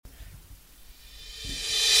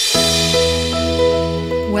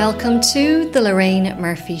Welcome to the Lorraine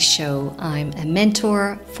Murphy Show. I'm a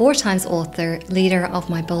mentor, 4 times author, leader of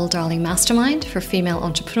my Bold Darling Mastermind for female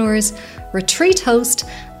entrepreneurs, retreat host,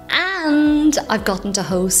 and I've gotten to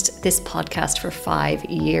host this podcast for 5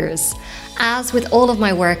 years. As with all of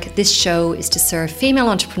my work, this show is to serve female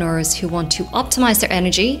entrepreneurs who want to optimize their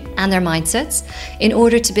energy and their mindsets in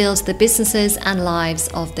order to build the businesses and lives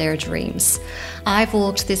of their dreams. I've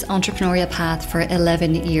walked this entrepreneurial path for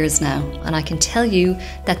 11 years now, and I can tell you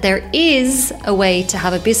that there is a way to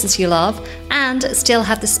have a business you love and still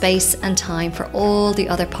have the space and time for all the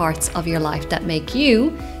other parts of your life that make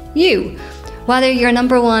you, you. Whether your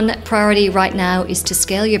number one priority right now is to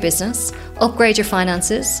scale your business, upgrade your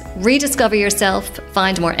finances, rediscover yourself,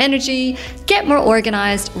 find more energy, get more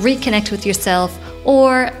organized, reconnect with yourself,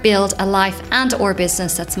 or build a life and or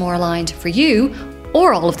business that's more aligned for you,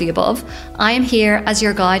 or all of the above, I am here as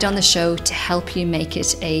your guide on the show to help you make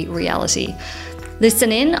it a reality.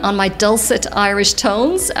 Listen in on my dulcet Irish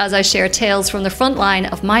tones as I share tales from the front line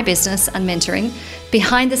of my business and mentoring,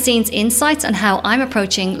 behind the scenes insights on how I'm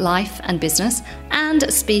approaching life and business,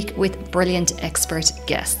 and speak with brilliant expert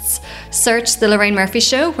guests. Search The Lorraine Murphy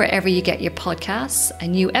Show wherever you get your podcasts. A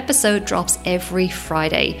new episode drops every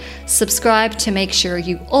Friday. Subscribe to make sure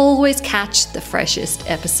you always catch the freshest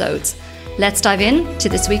episodes. Let's dive in to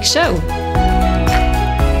this week's show.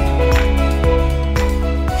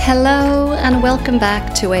 Hello and welcome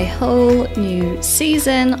back to a whole new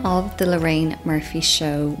season of The Lorraine Murphy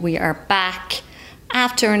Show. We are back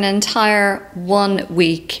after an entire 1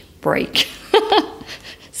 week break.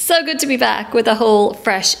 So good to be back with a whole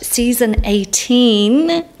fresh season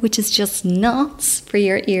 18, which is just nuts for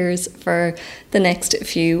your ears for the next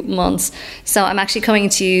few months. So I'm actually coming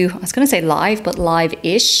to you, I was going to say live, but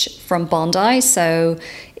live-ish from Bondi. So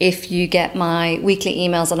if you get my weekly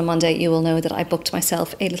emails on a Monday, you will know that I booked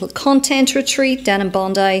myself a little content retreat down in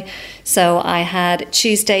Bondi. So I had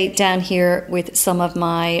Tuesday down here with some of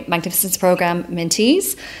my Magnificence Program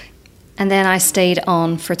mentees, and then I stayed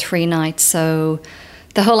on for 3 nights. So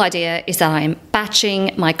the whole idea is that I'm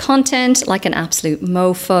batching my content like an absolute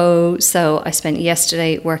mofo. So I spent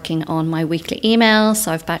yesterday working on my weekly emails.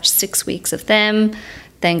 So I've batched 6 weeks of them,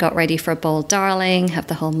 then got ready for Bold Darling, have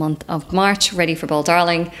the whole month of March ready for Bold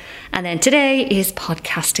Darling. And then today is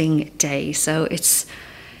podcasting day. So it's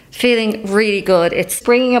feeling really good. It's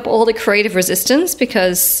bringing up all the creative resistance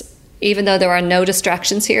because even though there are no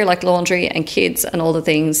distractions here like laundry and kids and all the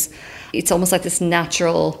things, it's almost like this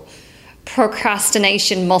natural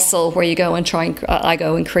procrastination muscle where you go and I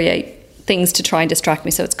go and create things to try and distract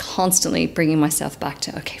me. So it's constantly bringing myself back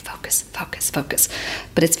to, okay, focus.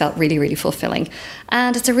 But it's felt really, really fulfilling.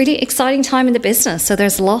 And it's a really exciting time in the business. So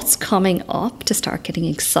there's lots coming up to start getting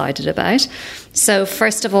excited about. So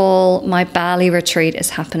first of all, my Bali retreat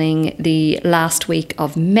is happening the last week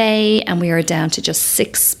of May, and we are down to just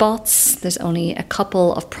 6 spots. There's only a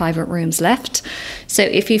couple of private rooms left. So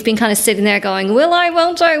if you've been kind of sitting there going, will I,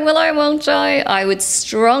 won't I, I would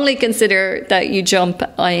strongly consider that you jump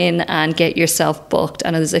in and get yourself booked.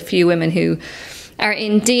 I know there's a few women who are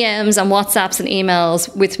in DMs and WhatsApps and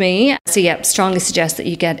emails with me. So yeah, strongly suggest that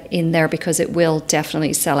you get in there because it will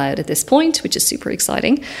definitely sell out at this point, which is super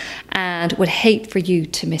exciting, and would hate for you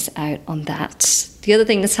to miss out on that. The other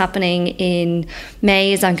thing that's happening in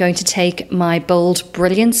May is I'm going to take my Bold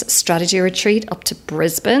Brilliance strategy retreat up to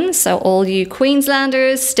Brisbane. So all you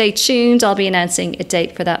Queenslanders, stay tuned. I'll be announcing a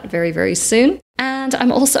date for that very, very soon. And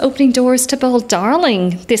I'm also opening doors to Bold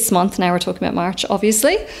Darling this month. Now we're talking about March,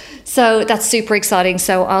 obviously. So that's super exciting.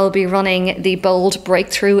 So I'll be running the Bold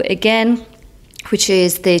Breakthrough again, which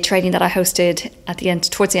is the training that I hosted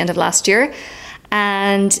towards the end of last year.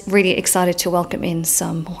 And really excited to welcome in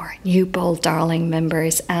some more new Bold Darling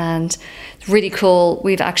members. And it's really cool.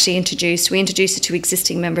 We introduced it to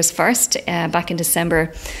existing members first back in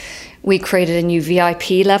December. We created a new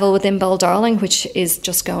VIP level within Bold Darling, which is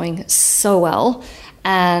just going so well.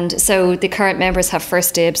 And so the current members have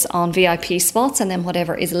first dibs on VIP spots, and then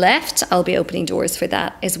whatever is left, I'll be opening doors for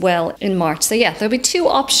that as well in March. So yeah, there'll be 2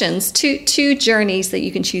 options, two journeys that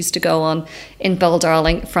you can choose to go on in Bold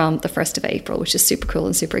Darling from the 1st of April, which is super cool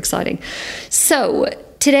and super exciting. So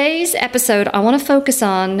today's episode, I want to focus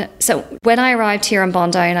on, so when I arrived here in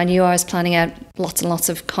Bondi and I knew I was planning out lots and lots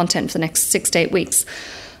of content for the next 6 to 8 weeks,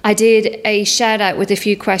 I did a shout out with a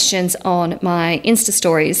few questions on my Insta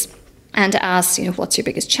stories and asked, what's your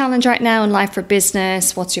biggest challenge right now in life or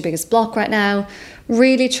business? What's your biggest block right now?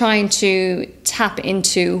 Really trying to tap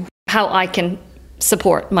into how I can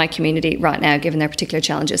support my community right now, given their particular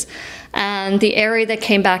challenges. And the area that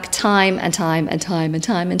came back time and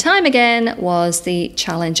time again was the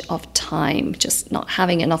challenge of time, just not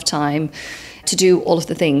having enough time to do all of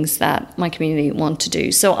the things that my community want to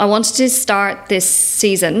do. So I wanted to start this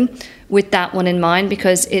season with that one in mind,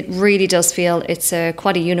 because it really does feel it's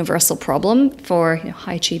quite a universal problem for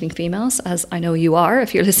high achieving females, as I know you are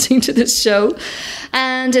if you're listening to this show.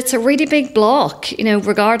 And it's a really big block,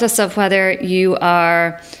 regardless of whether you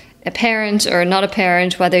are a parent or not a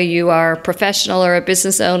parent, whether you are a professional or a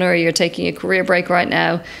business owner, or you're taking a career break right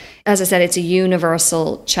now. As I said, it's a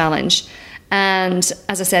universal challenge. And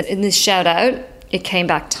as I said in this shout out, it came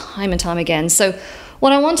back time and time again. So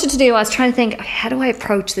what I wanted to do, I was trying to think, how do I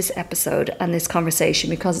approach this episode and this conversation?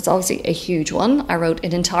 Because it's obviously a huge one. I wrote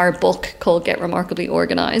an entire book called Get Remarkably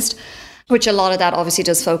Organized, which a lot of that obviously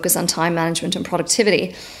does focus on time management and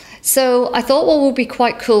productivity. So I thought what would be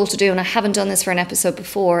quite cool to do, and I haven't done this for an episode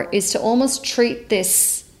before, is to almost treat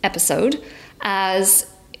this episode as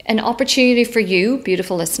an opportunity for you,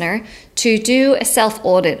 beautiful listener, to do a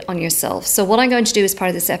self-audit on yourself. So what I'm going to do as part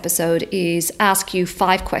of this episode is ask you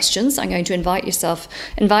 5 questions. I'm going to invite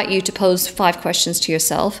you to pose 5 questions to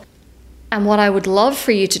yourself. And what I would love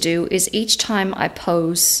for you to do is each time I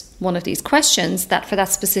pose one of these questions, that for that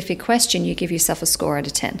specific question, you give yourself a score out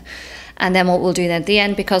of 10. And then what we'll do then at the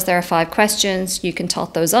end, because there are 5 questions, you can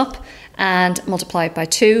tot those up and multiply it by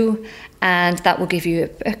 2. And that will give you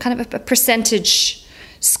a kind of a percentage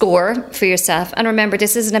score for yourself. And remember,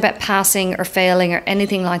 this isn't about passing or failing or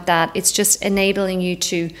anything like that. It's just enabling you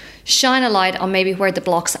to shine a light on maybe where the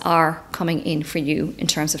blocks are coming in for you in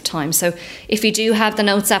terms of time. So if you do have the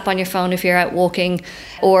notes app on your phone, if you're out walking,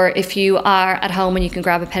 or if you are at home and you can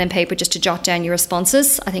grab a pen and paper just to jot down your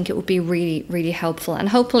responses, I think it would be really, really helpful and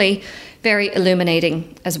hopefully very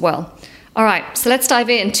illuminating as well. All right, so let's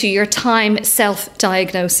dive into your time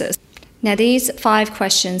self-diagnosis. Now, these 5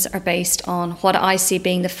 questions are based on what I see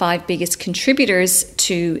being the 5 biggest contributors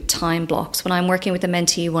to time blocks. When I'm working with a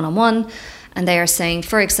mentee one-on-one and they are saying,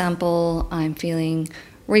 for example, I'm feeling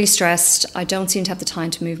really stressed, I don't seem to have the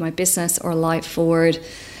time to move my business or life forward,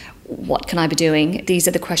 what can I be doing? These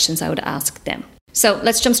are the questions I would ask them. So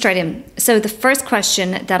let's jump straight in. So the first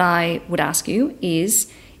question that I would ask you is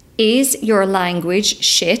your language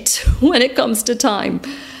shit when it comes to time?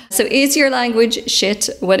 So is your language shit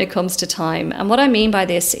when it comes to time? And what I mean by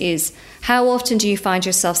this is, how often do you find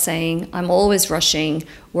yourself saying, I'm always rushing,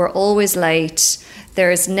 we're always late,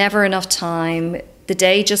 there is never enough time, the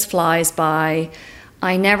day just flies by,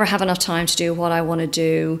 I never have enough time to do what I want to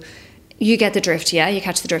do. You get the drift, yeah? You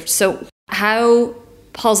catch the drift. So how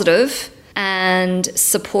positive and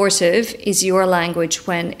supportive is your language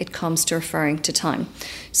when it comes to referring to time?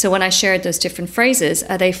 So when I shared those different phrases,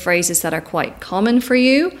 are they phrases that are quite common for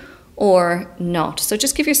you or not? So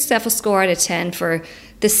just give yourself a score out of 10 for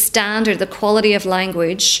the standard, the quality of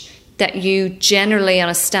language that you generally on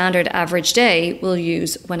a standard average day will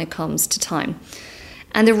use when it comes to time.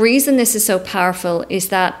 And the reason this is so powerful is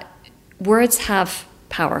that words have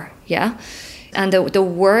power, yeah? And the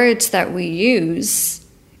words that we use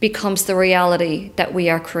becomes the reality that we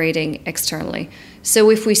are creating externally. So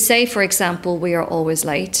if we say, for example, we are always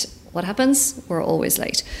late, what happens? We're always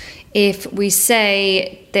late. If we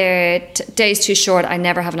say that day's too short, I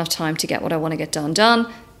never have enough time to get what I want to get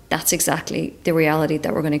done, that's exactly the reality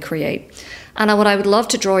that we're going to create. And what I would love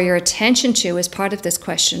to draw your attention to as part of this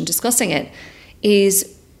question, discussing it,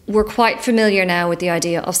 is we're quite familiar now with the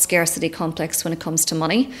idea of scarcity complex when it comes to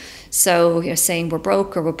money. So you're saying we're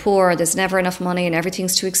broke or we're poor, there's never enough money and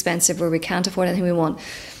everything's too expensive or we can't afford anything we want.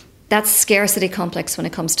 That's scarcity complex when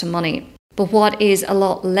it comes to money. But what is a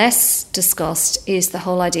lot less discussed is the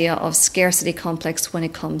whole idea of scarcity complex when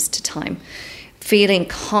it comes to time. Feeling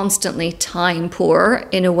constantly time poor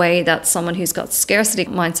in a way that someone who's got scarcity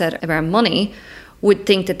mindset around money would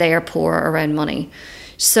think that they are poor around money.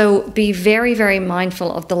 So be very, very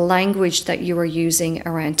mindful of the language that you are using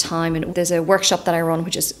around time. And there's a workshop that I run,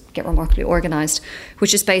 which is Get Remarkably Organized,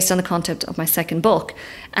 which is based on the concept of my second book.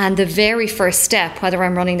 And the very first step, whether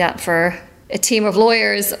I'm running that for a team of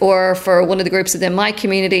lawyers or for one of the groups within my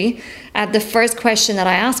community, the first question that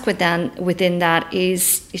I ask within that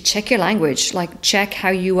is check your language, like check how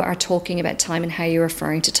you are talking about time and how you're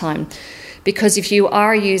referring to time. Because if you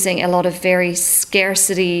are using a lot of very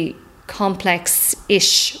scarcity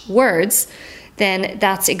complex-ish words, then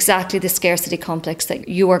that's exactly the scarcity complex that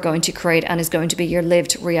you are going to create and is going to be your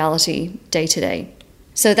lived reality day to day.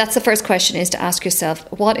 So that's the first question, is to ask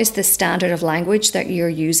yourself, what is the standard of language that you're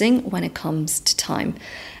using when it comes to time?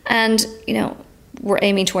 And, we're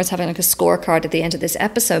aiming towards having like a scorecard at the end of this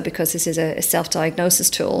episode because this is a self-diagnosis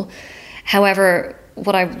tool. However,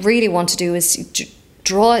 what I really want to do is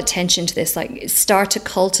draw attention to this, like start to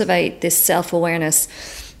cultivate this self-awareness.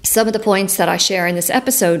 Some of the points that I share in this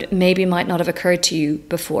episode maybe might not have occurred to you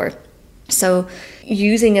before. So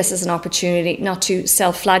using this as an opportunity not to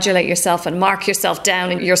self-flagellate yourself and mark yourself down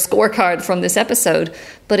in your scorecard from this episode,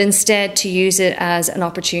 but instead to use it as an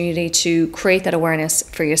opportunity to create that awareness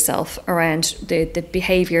for yourself around the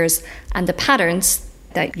behaviours and the patterns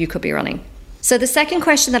that you could be running. So the second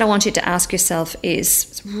question that I want you to ask yourself is,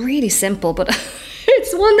 it's really simple, but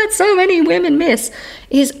it's one that so many women miss,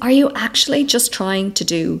 is, are you actually just trying to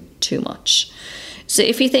do too much? So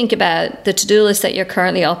if you think about the to-do list that you're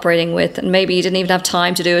currently operating with, and maybe you didn't even have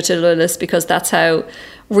time to do a to-do list because that's how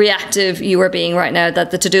reactive you are being right now,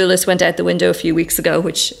 that the to-do list went out the window a few weeks ago,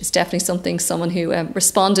 which is definitely something someone who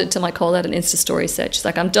responded to my call out an Insta story said. She's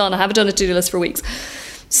like, I'm done. I haven't done a to-do list for weeks.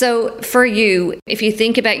 So for you, if you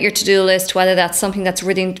think about your to-do list, whether that's something that's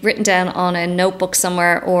written down on a notebook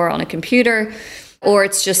somewhere or on a computer, or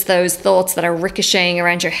it's just those thoughts that are ricocheting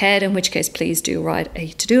around your head, in which case, please do write a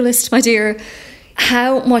to-do list, my dear.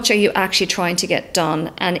 How much are you actually trying to get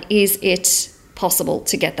done? And is it possible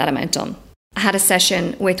to get that amount done? I had a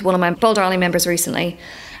session with one of my Bold Darling members recently,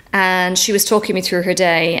 and she was talking me through her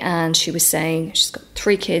day, and she was saying she's got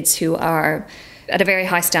 3 kids who are at a very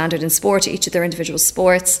high standard in sport, each of their individual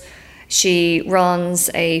sports. She runs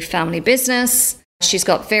a family business. She's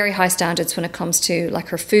got very high standards when it comes to like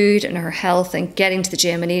her food and her health and getting to the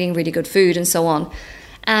gym and eating really good food and so on.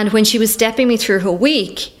 And when she was stepping me through her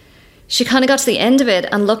week, she kind of got to the end of it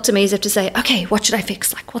and looked at me as if to say, okay, what should I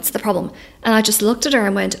fix? Like, what's the problem? And I just looked at her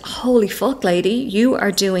and went, holy fuck, lady, you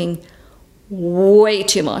are doing way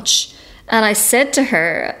too much. And I said to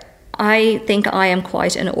her, I think I am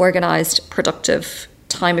quite an organised, productive,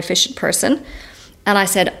 time-efficient person. And I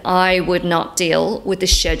said, I would not deal with the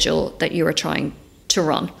schedule that you are trying to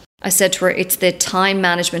run. I said to her, it's the time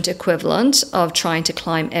management equivalent of trying to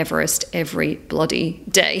climb Everest every bloody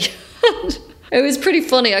day. It was pretty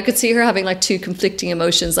funny. I could see her having like 2 conflicting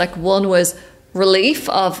emotions. Like one was relief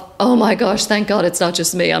of, oh my gosh, thank God it's not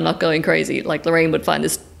just me. I'm not going crazy. Like Lorraine would find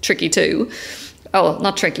this tricky too. Oh,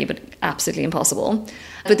 not tricky, but absolutely impossible.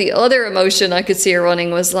 But the other emotion I could see her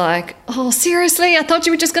running was like, oh, seriously? I thought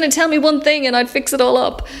you were just going to tell me one thing and I'd fix it all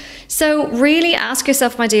up. So really ask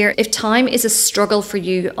yourself, my dear, if time is a struggle for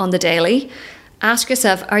you on the daily, ask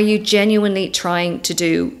yourself, are you genuinely trying to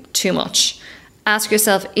do too much? Ask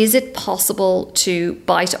yourself, is it possible to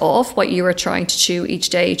bite off what you are trying to chew each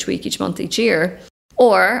day, each week, each month, each year?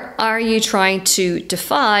 Or are you trying to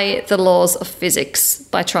defy the laws of physics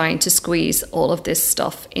by trying to squeeze all of this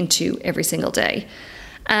stuff into every single day?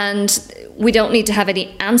 And we don't need to have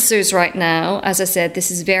any answers right now. As I said, this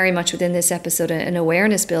is very much within this episode an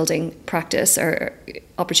awareness building practice or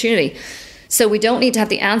opportunity. So we don't need to have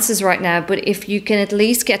the answers right now, but if you can at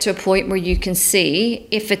least get to a point where you can see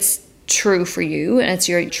if it's true for you and it's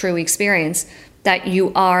your true experience that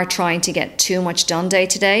you are trying to get too much done day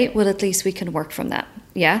to day, well, at least we can work from that.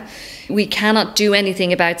 Yeah, we cannot do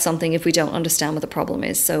anything about something if we don't understand what the problem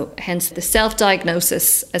is. So hence the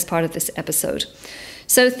self-diagnosis as part of this episode.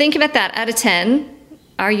 So think about that. Out of 10,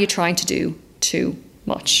 are you trying to do too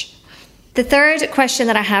much? The third question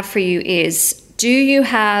that I have for you is, do you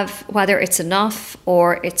have, whether it's enough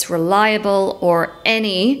or it's reliable or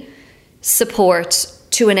any support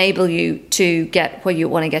to enable you to get what you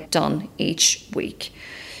want to get done each week?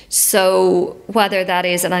 So whether that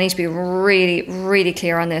is, and I need to be really, really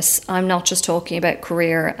clear on this, I'm not just talking about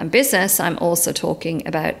career and business, I'm also talking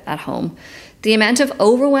about at home. The amount of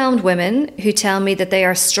overwhelmed women who tell me that they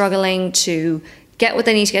are struggling to get what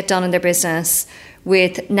they need to get done in their business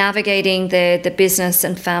with navigating the business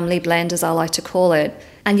and family blend, as I like to call it,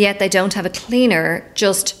 and yet they don't have a cleaner,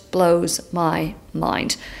 just blows my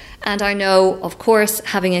mind. And I know, of course,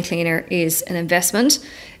 having a cleaner is an investment,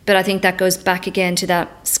 but I think that goes back again to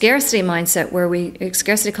that scarcity mindset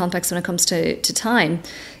scarcity complex when it comes to time,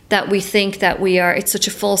 that we think that it's such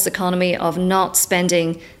a false economy of not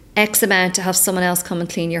spending X amount to have someone else come and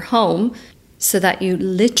clean your home, so that you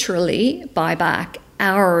literally buy back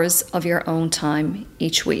hours of your own time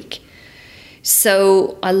each week.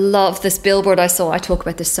 So I love this billboard I saw. I talk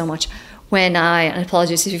about this so much. And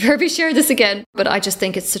apologies if you've heard me share this again, but I just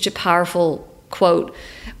think it's such a powerful quote.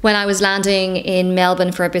 When I was landing in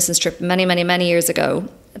Melbourne for a business trip many, many, many years ago,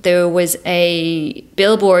 there was a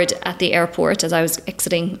billboard at the airport as I was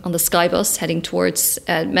exiting on the Skybus heading towards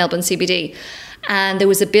Melbourne CBD. And there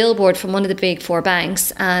was a billboard from one of the big 4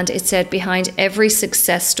 banks, and it said, behind every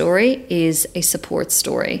success story is a support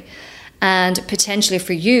story. And potentially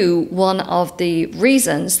for you, one of the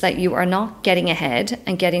reasons that you are not getting ahead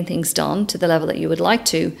and getting things done to the level that you would like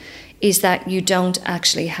to is that you don't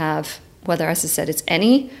actually have, whether, as I said, it's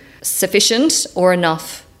any sufficient or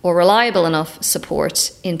enough or reliable enough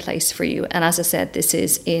support in place for you. And as I said, this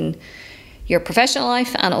is in your professional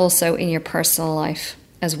life and also in your personal life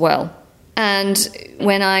as well. And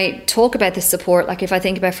when I talk about this support, like if I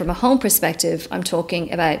think about from a home perspective, I'm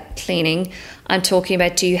talking about cleaning. I'm talking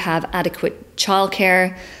about, do you have adequate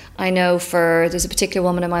childcare? I know there's a particular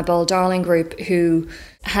woman in my Bold Darling group who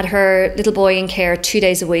had her little boy in care 2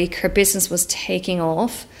 days a week. Her business was taking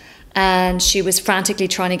off and she was frantically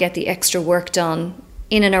trying to get the extra work done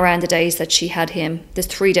in and around the days that she had him, the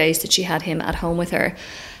 3 days that she had him at home with her.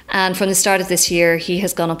 And from the start of this year, he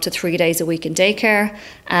has gone up to 3 days a week in daycare.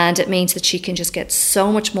 And it means that she can just get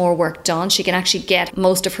so much more work done. She can actually get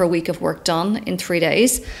most of her week of work done in 3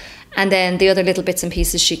 days. And then the other little bits and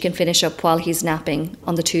pieces she can finish up while he's napping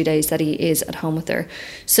on the 2 days that he is at home with her.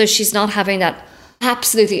 So she's not having that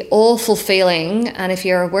absolutely awful feeling. And if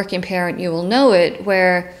you're a working parent, you will know it,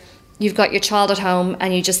 where you've got your child at home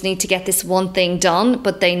and you just need to get this one thing done,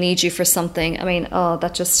 but they need you for something. I mean,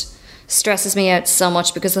 that just stresses me out so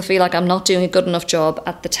much, because I feel like I'm not doing a good enough job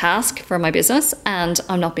at the task for my business and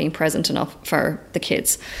I'm not being present enough for the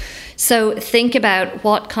kids. So think about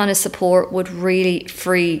what kind of support would really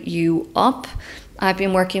free you up. I've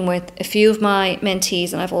been working with a few of my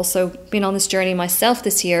mentees, and I've also been on this journey myself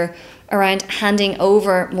this year around handing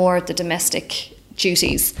over more of the domestic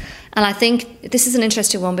duties. And I think this is an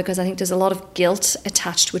interesting one, because I think there's a lot of guilt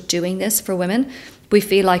attached with doing this for women. We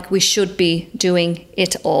feel like we should be doing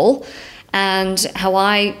it all. And how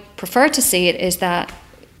I prefer to see it is that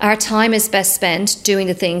our time is best spent doing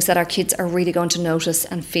the things that our kids are really going to notice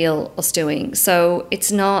and feel us doing. So it's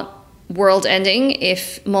not world ending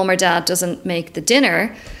if mom or dad doesn't make the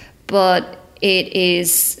dinner, but it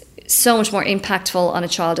is so much more impactful on a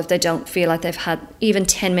child if they don't feel like they've had even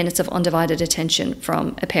 10 minutes of undivided attention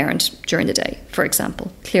from a parent during the day, for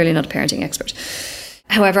example. Clearly not a parenting expert.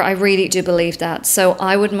 However, I really do believe that. So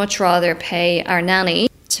I would much rather pay our nanny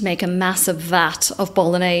to make a massive vat of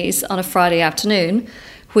bolognese on a Friday afternoon,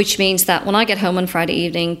 which means that when I get home on Friday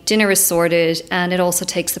evening, dinner is sorted, and it also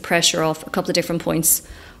takes the pressure off a couple of different points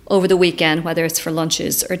over the weekend, whether it's for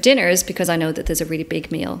lunches or dinners, because I know that there's a really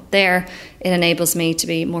big meal there. It enables me to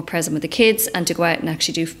be more present with the kids and to go out and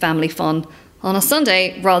actually do family fun on a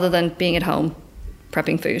Sunday rather than being at home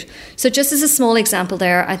prepping food. So just as a small example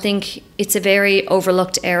there, I think it's a very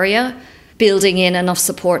overlooked area, building in enough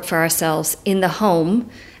support for ourselves in the home.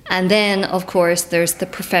 And then, of course, there's the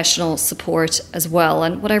professional support as well.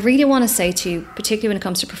 And what I really want to say to you, particularly when it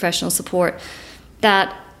comes to professional support,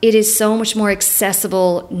 that it is so much more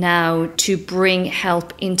accessible now to bring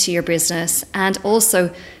help into your business and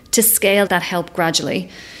also to scale that help gradually.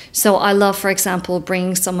 So I love, for example,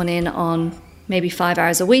 bringing someone in on maybe 5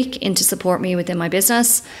 hours a week in to support me within my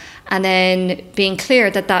business, and then being clear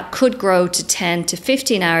that that could grow to 10 to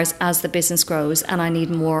 15 hours as the business grows and I need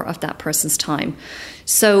more of that person's time.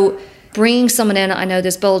 So bringing someone in, I know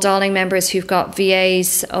there's Bold Darling members who've got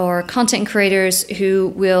VAs or content creators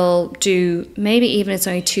who will do, maybe even it's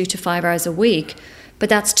only 2 to 5 hours a week, but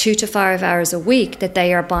that's 2 to 5 hours a week that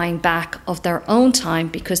they are buying back of their own time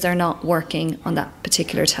because they're not working on that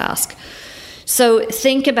particular task. So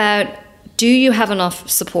think about, do you have enough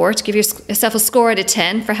support? Give yourself a score out of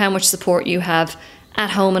 10 for how much support you have at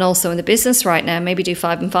home and also in the business right now. Maybe do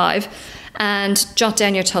 5 and 5 and jot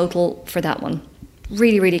down your total for that one.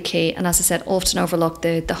 Really, really key. And as I said, often overlook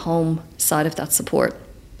the home side of that support.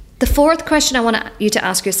 The fourth question I want you to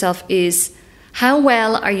ask yourself is, how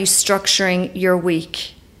well are you structuring your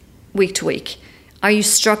week to week? Are you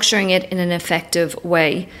structuring it in an effective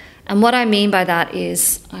way? And what I mean by that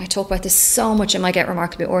is, I talk about this so much in my Get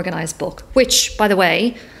Remarkably Organised book, which, by the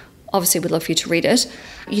way, obviously would love for you to read it.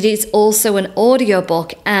 It is also an audio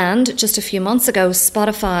book, and just a few months ago,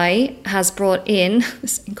 Spotify has brought in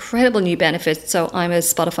this incredible new benefit. So I'm a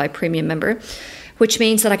Spotify premium member, which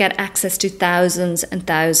means that I get access to thousands and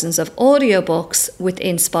thousands of audiobooks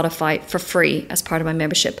within Spotify for free as part of my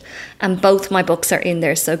membership. And both my books are in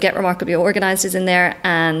there. So Get Remarkably Organised is in there,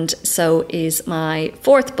 and so is my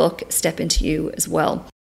fourth book, Step Into You, as well.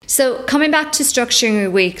 So coming back to structuring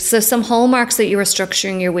your week, so some hallmarks that you are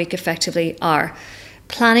structuring your week effectively are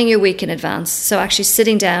planning your week in advance. So actually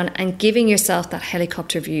sitting down and giving yourself that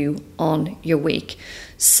helicopter view on your week.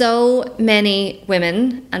 So many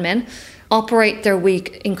women and men operate their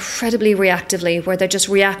week incredibly reactively, where they're just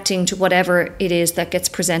reacting to whatever it is that gets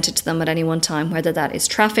presented to them at any one time, whether that is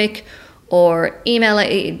traffic or email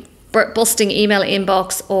busting email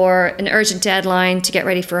inbox or an urgent deadline to get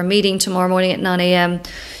ready for a meeting tomorrow morning at 9 a.m.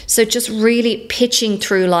 So just really pitching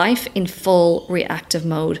through life in full reactive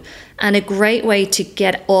mode. And a great way to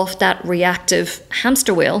get off that reactive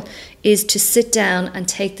hamster wheel is to sit down and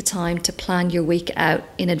take the time to plan your week out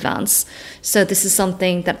in advance. So this is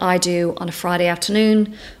something that I do on a Friday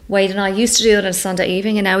afternoon. Wade and I used to do it on a Sunday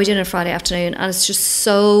evening, and now we do it on a Friday afternoon. And it's just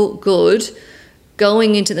so good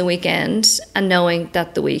going into the weekend and knowing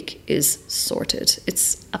that the week is sorted.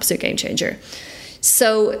 It's absolute game changer.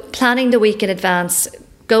 So planning the week in advance,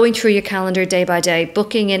 going through your calendar day by day,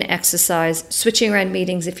 booking in exercise, switching around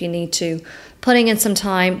meetings if you need to, putting in some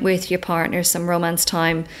time with your partner, some romance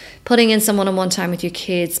time, putting in some one-on-one time with your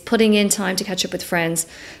kids, putting in time to catch up with friends,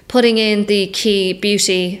 putting in the key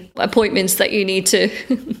beauty appointments that you need to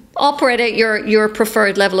operate at your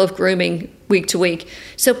preferred level of grooming week to week.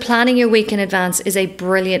 So planning your week in advance is a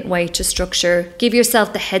brilliant way to structure, give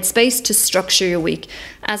yourself the headspace to structure your week.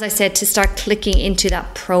 As I said, to start clicking into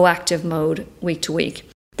that proactive mode week to week.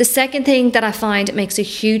 The second thing that I find makes a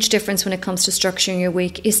huge difference when it comes to structuring your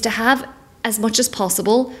week is to have, as much as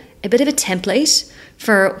possible, a bit of a template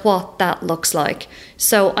for what that looks like.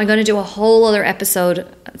 So I'm going to do a whole other episode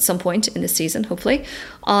at some point in this season, hopefully,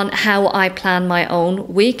 on how I plan my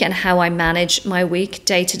own week and how I manage my week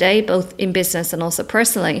day to day, both in business and also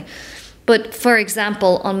personally. But for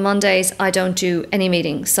example, on Mondays, I don't do any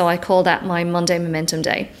meetings. So I call that my Monday Momentum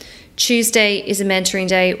Day. Tuesday is a mentoring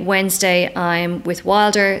day. Wednesday, I'm with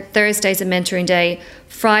Wilder. Thursday's a mentoring day.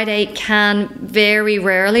 Friday very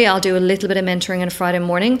rarely, I'll do a little bit of mentoring on a Friday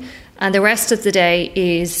morning. And the rest of the day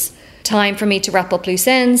is time for me to wrap up loose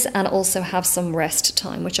ends and also have some rest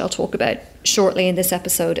time, which I'll talk about shortly in this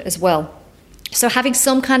episode as well. So having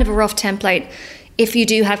some kind of a rough template. If you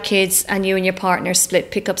do have kids and you and your partner split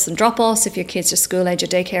pickups and drop-offs, if your kids are school age or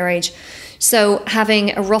daycare age. So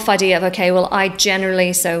having a rough idea of, okay, well, I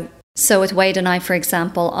generally, so with Wade and I, for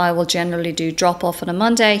example, I will generally do drop-off on a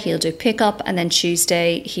Monday, he'll do pick-up, and then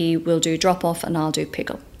Tuesday he will do drop-off and I'll do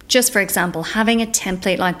pick-up. Just for example, having a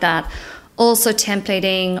template like that. Also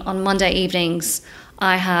templating on Monday evenings,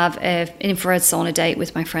 I have an infrared sauna date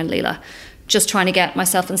with my friend Leela. Just trying to get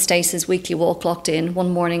myself and Stacey's weekly walk locked in one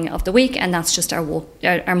morning of the week, and that's just our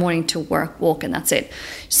morning to work walk, and that's it.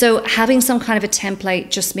 So having some kind of a template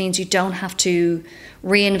just means you don't have to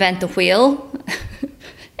reinvent the wheel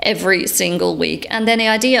every single week. And then the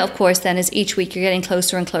idea, of course, then is each week you're getting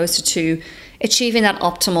closer and closer to achieving that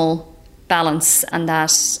optimal balance and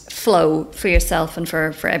that flow for yourself and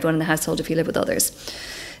for everyone in the household if you live with others.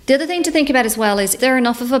 The other thing to think about as well is there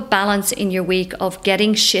enough of a balance in your week of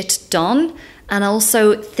getting shit done and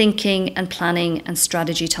also thinking and planning and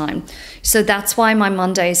strategy time. So that's why my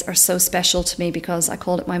Mondays are so special to me, because I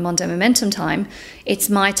call it my Monday Momentum time. It's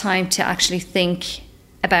my time to actually think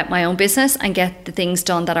about my own business and get the things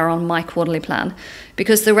done that are on my quarterly plan,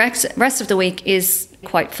 because the rest of the week is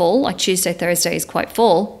quite full. Like Tuesday, Thursday is quite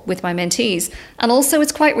full with my mentees, and also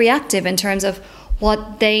it's quite reactive in terms of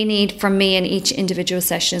what they need from me in each individual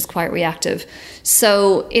session is quite reactive.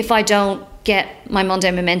 So if I don't get my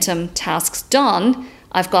Monday Momentum tasks done,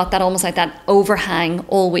 I've got that almost like that overhang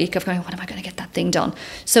all week of going, when am I going to get that thing done?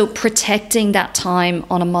 So protecting that time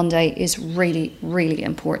on a Monday is really, really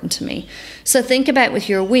important to me. So think about with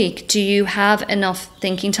your week, do you have enough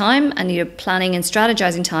thinking time and you're planning and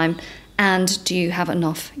strategizing time? And do you have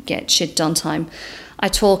enough get shit done time? I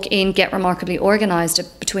talk in Get Remarkably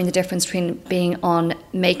Organized between the difference between being on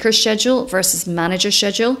maker schedule versus manager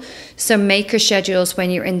schedule. So maker schedule is when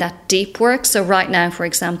you're in that deep work. So right now, for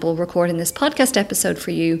example, recording this podcast episode for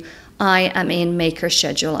you, I am in maker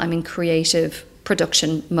schedule. I'm in creative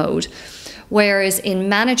production mode. Whereas in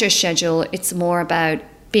manager schedule, it's more about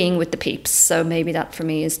being with the peeps. So maybe that for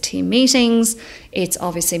me is team meetings, it's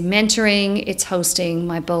obviously mentoring, it's hosting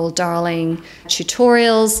my Bold Darling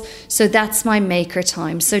tutorials. So that's my maker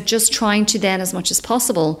time. So just trying to then, as much as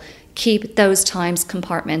possible, keep those times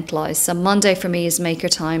compartmentalized. So Monday for me is maker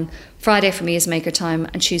time, Friday for me is maker time,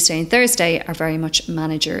 and Tuesday and Thursday are very much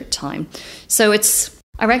manager time. So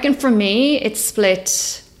I reckon for me, it's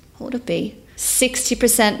split, what would it be?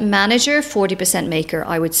 60% manager, 40% maker,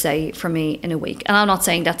 I would say, for me in a week. And I'm not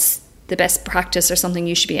saying that's the best practice or something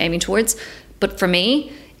you should be aiming towards. But for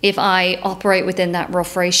me, if I operate within that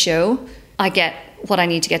rough ratio, I get what I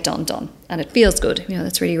need to get done. And it feels good.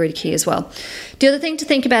 That's really, really key as well. The other thing to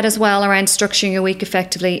think about as well around structuring your week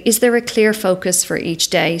effectively, is there a clear focus for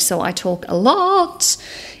each day? So I talk a lot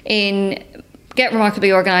in Get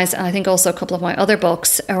Remarkably Organized, and I think also a couple of my other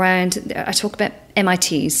books around, I talk about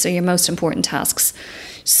MITs, so your most important tasks.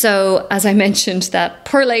 So as I mentioned, that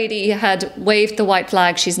poor lady had waved the white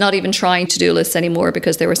flag. She's not even trying to-do lists anymore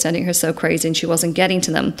because they were sending her so crazy and she wasn't getting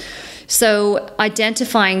to them. So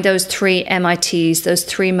identifying those 3 MITs, those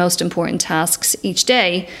 3 most important tasks each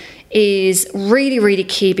day, is really, really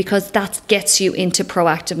key, because that gets you into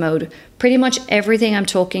proactive mode. Pretty much everything I'm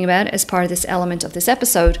talking about as part of this element of this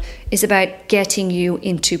episode is about getting you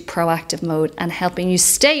into proactive mode and helping you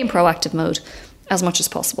stay in proactive mode as much as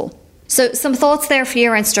possible. So some thoughts there for you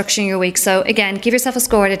around structuring your week. So again, give yourself a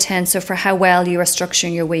score out of 10. So for how well you are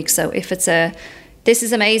structuring your week. So if it's this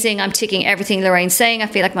is amazing, I'm ticking everything Lorraine's saying, I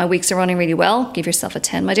feel like my weeks are running really well, give yourself a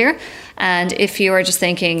 10, my dear. And if you are just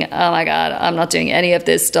thinking, oh my God, I'm not doing any of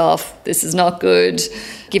this stuff, this is not good,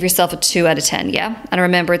 give yourself a 2 out of 10, yeah? And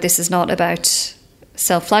remember, this is not about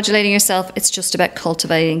self-flagellating yourself, it's just about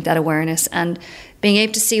cultivating that awareness and being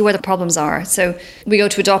able to see where the problems are. So we go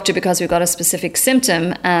to a doctor because we've got a specific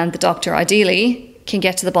symptom, and the doctor ideally can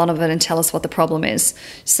get to the bottom of it and tell us what the problem is.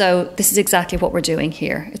 So this is exactly what we're doing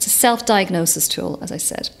here. It's a self-diagnosis tool, as I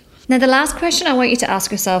said. Now, the last question I want you to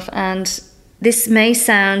ask yourself, and this may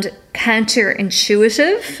sound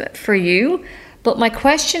counterintuitive for you, but my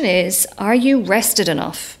question is, are you rested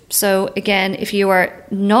enough? So again, if you are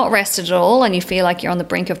not rested at all and you feel like you're on the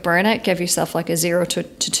brink of burnout, give yourself like a 0 to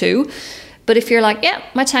 2. But if you're like, yeah,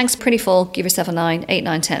 my tank's pretty full, give yourself a 9, 8,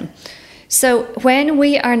 9, 10. So when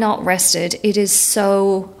we are not rested, it is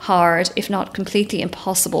so hard, if not completely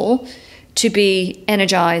impossible, to be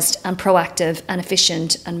energized and proactive and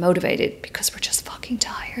efficient and motivated, because we're just fucking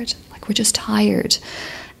tired. Like, we're just tired.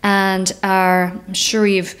 And I'm sure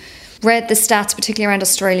you've read the stats, particularly around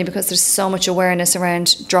Australia, because there's so much awareness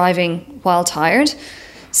around driving while tired.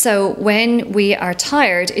 So when we are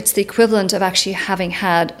tired, it's the equivalent of actually having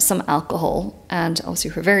had some alcohol. And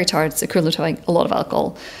obviously, if we're very tired, it's the equivalent of having a lot of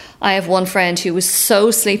alcohol. I have one friend who was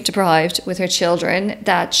so sleep deprived with her children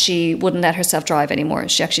that she wouldn't let herself drive anymore.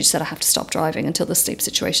 She actually said, I have to stop driving until the sleep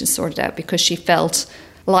situation is sorted out, because she felt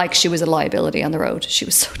like she was a liability on the road. She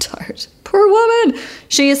was so tired. Poor woman.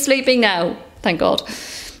 She is sleeping now. Thank God.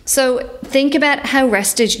 So think about how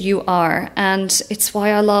rested you are. And it's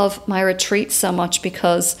why I love my retreats so much,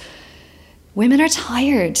 because women are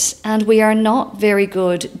tired and we are not very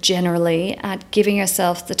good generally at giving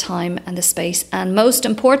ourselves the time and the space, and most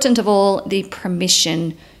important of all, the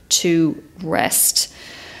permission to rest.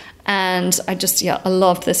 And I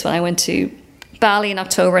loved this when I went to Bali in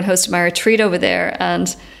October and hosted my retreat over there,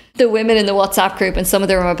 and the women in the WhatsApp group, and some of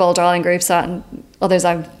them are my Bold Darling groups, and others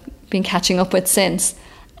I've been catching up with since,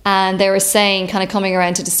 and they were saying, kind of coming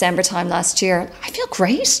around to December time last year, I feel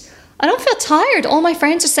great. I don't feel tired. All my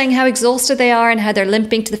friends are saying how exhausted they are and how they're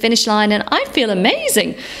limping to the finish line, and I feel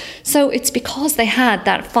amazing. So it's because they had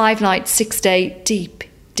that 5-night, 6-day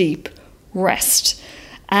deep rest.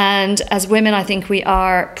 And as women, I think we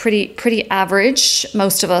are pretty average,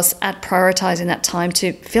 most of us, at prioritizing that time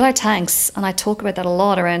to fill our tanks. And I talk about that a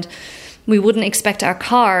lot around, we wouldn't expect our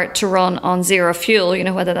car to run on 0 fuel,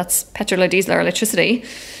 whether that's petrol or diesel or electricity.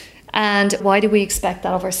 And why do we expect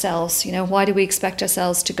that of ourselves? Why do we expect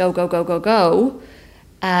ourselves to go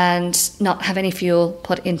and not have any fuel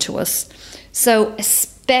put into us? So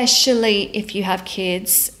especially if you have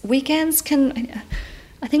kids, weekends can,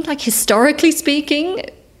 I think, like, historically speaking,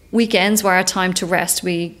 weekends were our time to rest.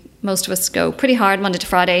 Most of us go pretty hard Monday to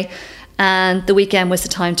Friday, and the weekend was the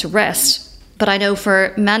time to rest. But I know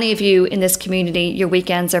for many of you in this community, your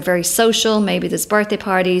weekends are very social. Maybe there's birthday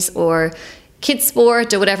parties or kids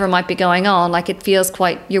sport or whatever might be going on. Like,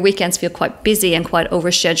 your weekends feel quite busy and quite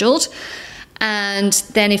overscheduled. And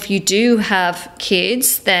then if you do have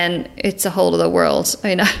kids, then it's a whole other world.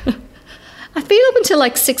 I feel up until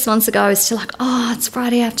like 6 months ago, I was still like, oh, it's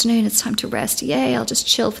Friday afternoon, it's time to rest. Yay, I'll just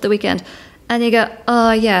chill for the weekend. And you go,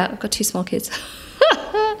 oh yeah, I've got 2 small kids.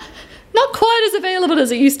 Not quite as available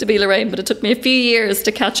as it used to be, Lorraine, but it took me a few years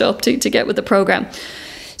to catch up to get with the program.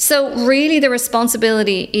 So really the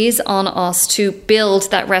responsibility is on us to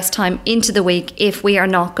build that rest time into the week if we are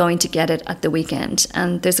not going to get it at the weekend.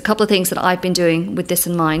 And there's a couple of things that I've been doing with this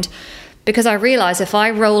in mind, because I realize if I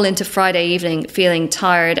roll into Friday evening feeling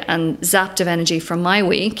tired and zapped of energy from my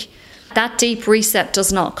week, that deep reset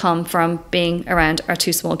does not come from being around our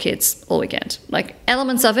 2 small kids all weekend. Like,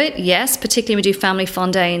 elements of it, yes, particularly when we do family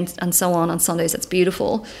fun day and so on Sundays, that's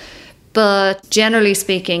beautiful. But generally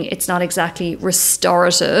speaking, it's not exactly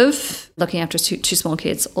restorative looking after two small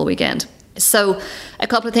kids all weekend. So a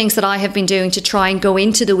couple of things that I have been doing to try and go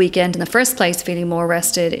into the weekend in the first place feeling more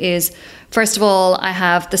rested is, first of all, I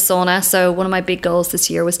have the sauna. So one of my big goals this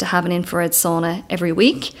year was to have an infrared sauna every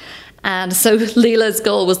week. And so Leela's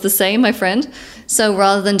goal was the same, my friend. So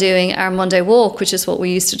rather than doing our Monday walk, which is what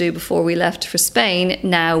we used to do before we left for Spain,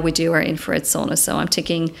 now we do our infrared sauna. So I'm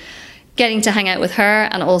ticking getting to hang out with her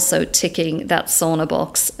and also ticking that sauna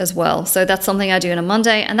box as well. So that's something I do on a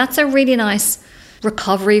Monday, and that's a really nice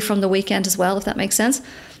recovery from the weekend as well, if that makes sense.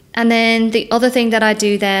 And then the other thing that I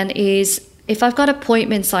do then is if I've got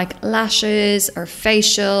appointments like lashes or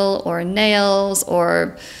facial or nails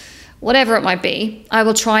or whatever it might be, I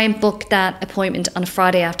will try and book that appointment on a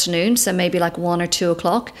Friday afternoon, so maybe like 1 or 2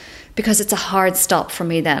 o'clock, because it's a hard stop for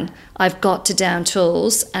me then. I've got to down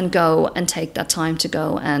tools and go and take that time to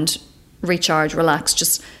go and recharge, relax,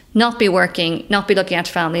 just not be working, not be looking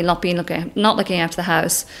after family, not looking after the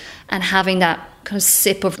house, and having that kind of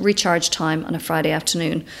sip of recharge time on a Friday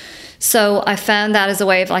afternoon. So I found that as a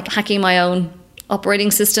way of like hacking my own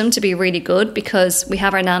operating system to be really good, because we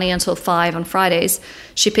have our nanny until 5 on Fridays.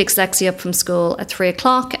 She picks Lexi up from school at 3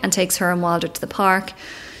 o'clock and takes her and Wilder to the park.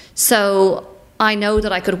 So I know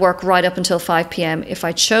that I could work right up until 5 p.m. if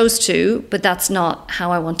I chose to, but that's not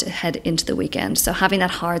how I want to head into the weekend. So having that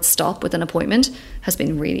hard stop with an appointment has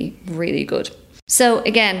been really, really good. So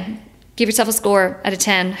again, give yourself a score out of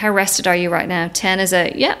 10. How rested are you right now? 10 is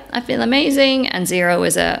a, yeah, I feel amazing. And 0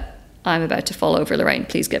 is a, I'm about to fall over, Lorraine.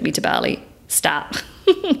 Please get me to Bali. Stat.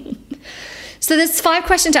 So there's 5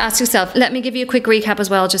 questions to ask yourself. Let me give you a quick recap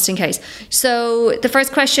as well, just in case. So the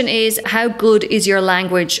first question is, how good is your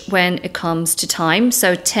language when it comes to time?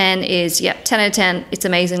 So 10 is, 10 out of 10. It's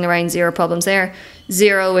amazing, Lorraine. 0 problems there.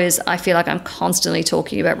 0 is, I feel like I'm constantly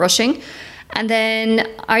talking about rushing. And then,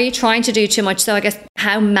 are you trying to do too much? So I guess,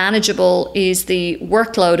 how manageable is the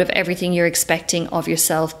workload of everything you're expecting of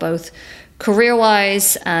yourself, both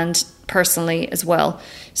career-wise and personally as well?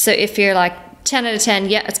 So if you're like 10 out of 10,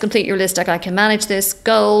 yeah, it's completely realistic, I can manage this,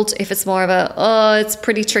 gold. If it's more of a, oh, it's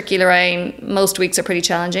pretty tricky, Lorraine, most weeks are pretty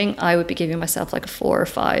challenging, I would be giving myself like a 4 or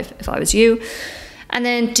 5 if I was you. And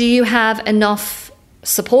then, do you have enough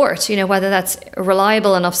support? You know, whether that's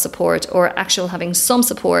reliable enough support or actual having some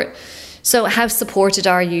support. So how supported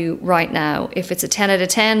are you right now? If it's a 10 out of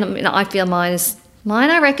 10, I mean, I feel mine,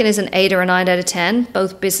 I reckon, is an 8 or a 9 out of 10,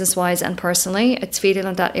 both business-wise and personally. It's feeling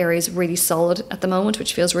like that area is really solid at the moment,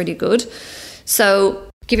 which feels really good. So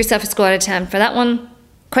give yourself a score out of 10 for that one.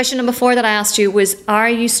 Question number 4 that I asked you was, are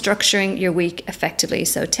you structuring your week effectively?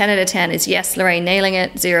 So 10 out of 10 is, yes, Lorraine, nailing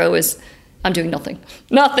it. 0 is, I'm doing nothing.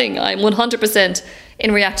 Nothing. I'm 100%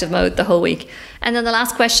 in reactive mode the whole week. And then the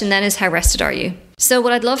last question then is, how rested are you? So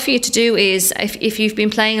what I'd love for you to do is, if you've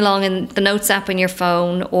been playing along in the notes app on your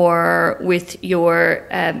phone or with your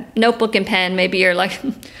notebook and pen, maybe you're like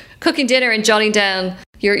cooking dinner and jotting down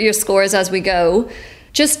your scores as we go,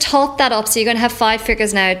 just tot that up. So you're going to have 5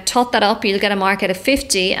 figures now. Tot that up. You'll get a mark out of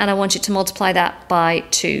 50, and I want you to multiply that by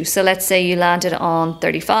 2. So let's say you landed on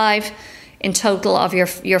 35 in total of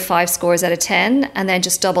your 5 scores out of 10, and then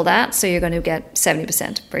just double that. So you're going to get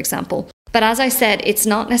 70%, for example. But as I said, it's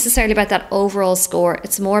not necessarily about that overall score.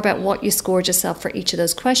 It's more about what you scored yourself for each of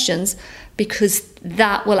those questions, because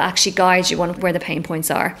that will actually guide you on where the pain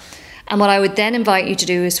points are. And what I would then invite you to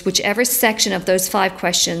do is, whichever section of those 5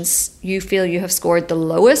 questions you feel you have scored the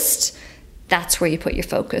lowest, that's where you put your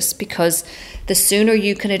focus, because the sooner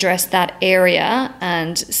you can address that area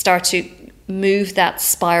and start to move that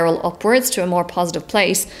spiral upwards to a more positive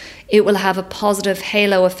place, it will have a positive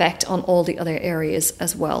halo effect on all the other areas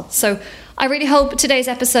as well. So I really hope today's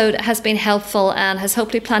episode has been helpful and has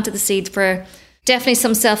hopefully planted the seeds for definitely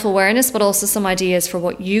some self-awareness, but also some ideas for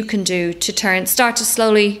what you can do to start to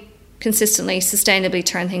slowly, consistently, sustainably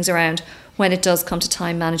turn things around when it does come to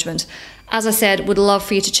time management. As I said, would love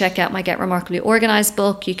for you to check out my Get Remarkably Organised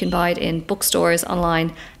book. You can buy it in bookstores,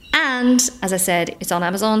 online, and as I said, it's on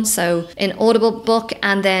Amazon, so in Audible book,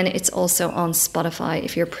 and then it's also on Spotify.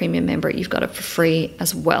 If you're a premium member, you've got it for free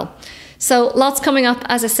as well. So lots coming up,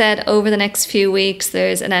 as I said, over the next few weeks.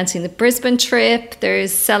 There's announcing the Brisbane trip,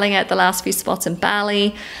 there's selling out the last few spots in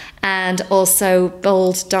Bali, and also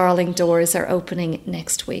Bold Darling doors are opening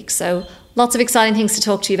next week. So lots of exciting things to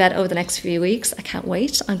talk to you about over the next few weeks. I can't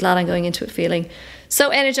wait. I'm glad I'm going into it feeling so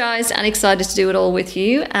energized and excited to do it all with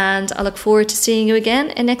you. And I look forward to seeing you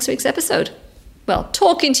again in next week's episode. Well,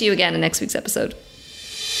 talking to you again in next week's episode.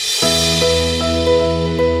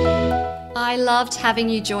 I loved having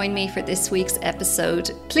you join me for this week's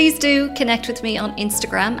episode. Please do connect with me on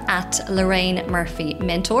Instagram at Lorraine Murphy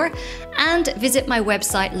Mentor, and visit my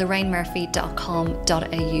website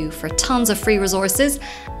lorrainemurphy.com.au for tons of free resources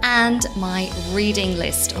and my reading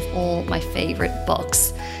list of all my favourite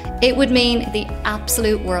books. It would mean the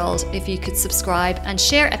absolute world if you could subscribe and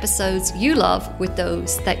share episodes you love with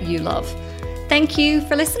those that you love. Thank you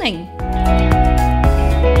for listening.